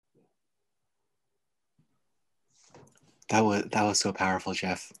That was so powerful,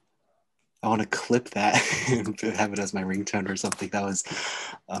 Jeff. I want to clip that and have it as my ringtone or something. That was,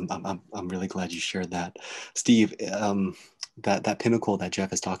 I'm really glad you shared that, Steve. That pinnacle that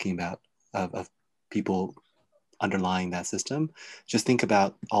Jeff is talking about of people underlying that system. Just think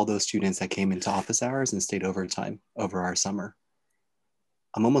about all those students that came into office hours and stayed overtime over our summer.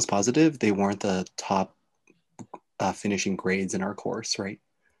 I'm almost positive they weren't the top finishing grades in our course, right?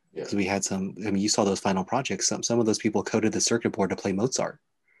 Yeah. Because we had some. I mean, you saw those final projects. Some of those people coded the circuit board to play Mozart.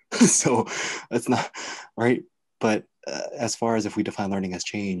 So that's not right. But as far as if we define learning as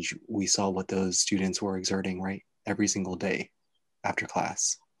change, we saw what those students were exerting, right? Every single day after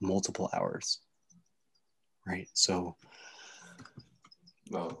class, multiple hours, right? So,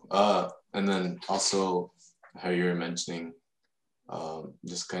 Well, and then also how you were mentioning,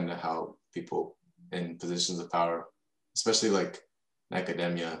 just kind of how people in positions of power, especially like in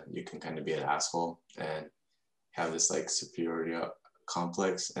academia, you can kind of be an asshole and have this like superiority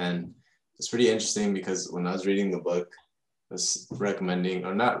complex. And it's pretty interesting because when I was reading the book, it was recommending,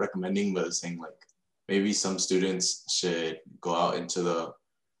 or not recommending, but saying like maybe some students should go out into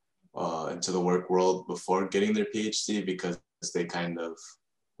the work world before getting their PhD, because they kind of,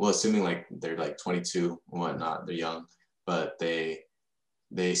 well, assuming like they're like 22 and whatnot, they're young, but they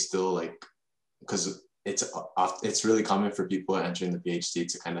still like, because it's really common for people entering the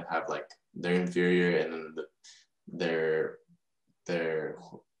PhD to kind of have like their inferior and then their their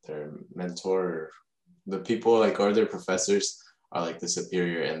their mentor, the people like, or their professors are like the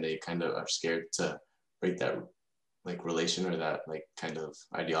superior, and they kind of are scared to break that like relation or that like kind of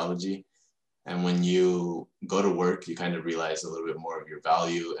ideology. And when you go to work, you kind of realize a little bit more of your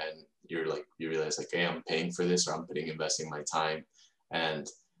value, and you realize like, hey, I'm paying for this, or I'm investing my time, and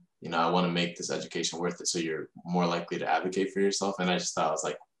I want to make this education worth it. So you're more likely to advocate for yourself. And I just thought, I was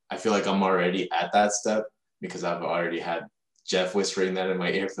like, I feel like I'm already at that step because I've already had Jeff whispering that in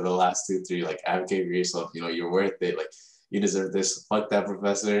my ear for the last 2, 3, like, advocate for yourself. You're worth it. Like, you deserve this. Fuck that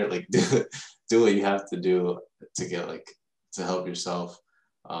professor. Like, do what you have to do to get like to help yourself.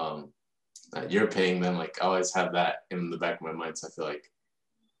 You're paying them. Like, I always have that in the back of my mind. So I feel like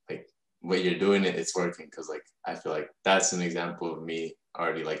what you're doing, it's working, because like I feel like that's an example of me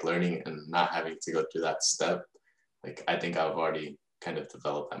already like learning and not having to go through that step. Like, I think I've already kind of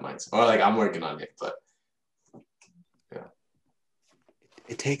developed that mindset, or like I'm working on it. But yeah,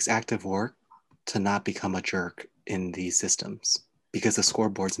 it takes active work to not become a jerk in these systems because the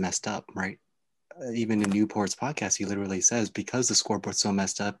scoreboard's messed up, right? Even in Newport's podcast, he literally says, because the scoreboard's so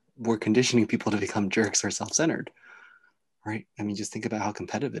messed up, we're conditioning people to become jerks or self-centered, right? I mean, just think about how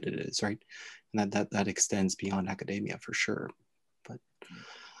competitive it is, right? And that extends beyond academia for sure. But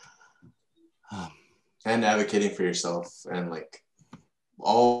and advocating for yourself, and like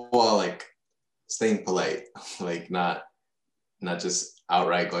all while like staying polite, like not just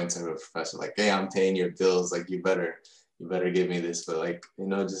outright going to a professor like, hey, I'm paying your bills, like you better give me this, but like,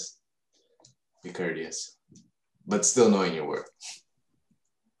 just be courteous, but still knowing your worth.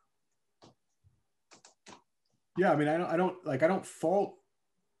 Yeah, I mean, I don't fault.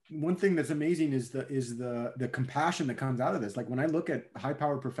 One thing that's amazing is the compassion that comes out of this. Like, when I look at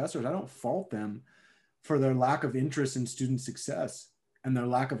high-powered professors, I don't fault them for their lack of interest in student success and their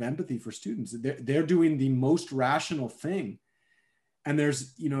lack of empathy for students. They're doing the most rational thing. And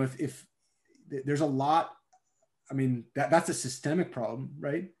there's, if there's a lot, I mean, that's a systemic problem,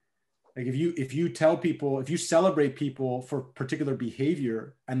 right? Like, if you tell people, if you celebrate people for particular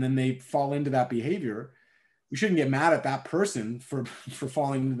behavior and then they fall into that behavior, we shouldn't get mad at that person for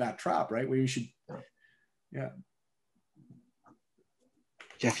falling into that trap, right? We should, yeah.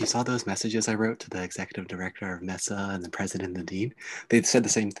 Jeff, you saw those messages I wrote to the executive director of MESA and the president and the dean? They said the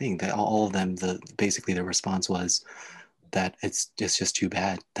same thing, that all of them, basically their response was that it's just too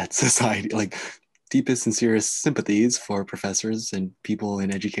bad that society, like, deepest, sincerest sympathies for professors and people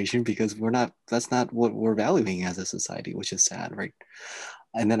in education, because that's not what we're valuing as a society, which is sad, right?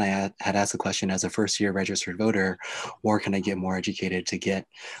 And then I had asked the question, as a first-year registered voter, where can I get more educated to get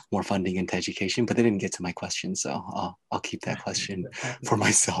more funding into education? But they didn't get to my question, so I'll keep that question for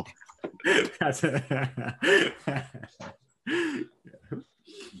myself. They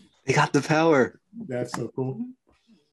got the power. That's so cool.